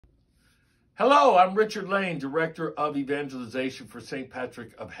Hello, I'm Richard Lane, Director of Evangelization for St.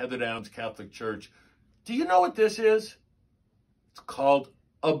 Patrick of Heatherdowns Catholic Church. Do you know what this is? It's called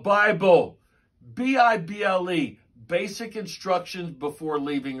a Bible. B-I-B-L-E, Basic Instructions Before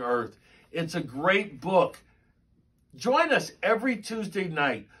Leaving Earth. It's a great book. Join us every Tuesday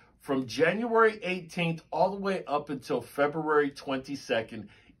night from January 18th all the way up until February 22nd.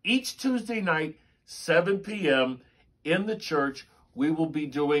 Each Tuesday night, 7 p.m. in the church, we will be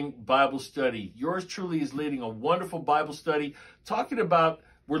doing Bible study. Yours truly is leading a wonderful Bible study,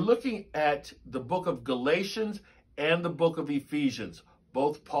 we're looking at the book of Galatians and the book of Ephesians,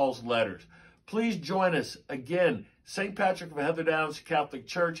 both Paul's letters. Please join us again, St. Patrick of Heatherdowns Catholic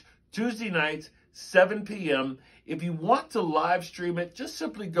Church, Tuesday nights, 7 p.m. If you want to live stream it, just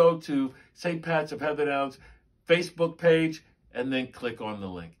simply go to St. Pat's of Heatherdowns Facebook page and then click on the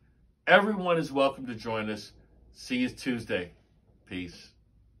link. Everyone is welcome to join us. See you Tuesday. Peace.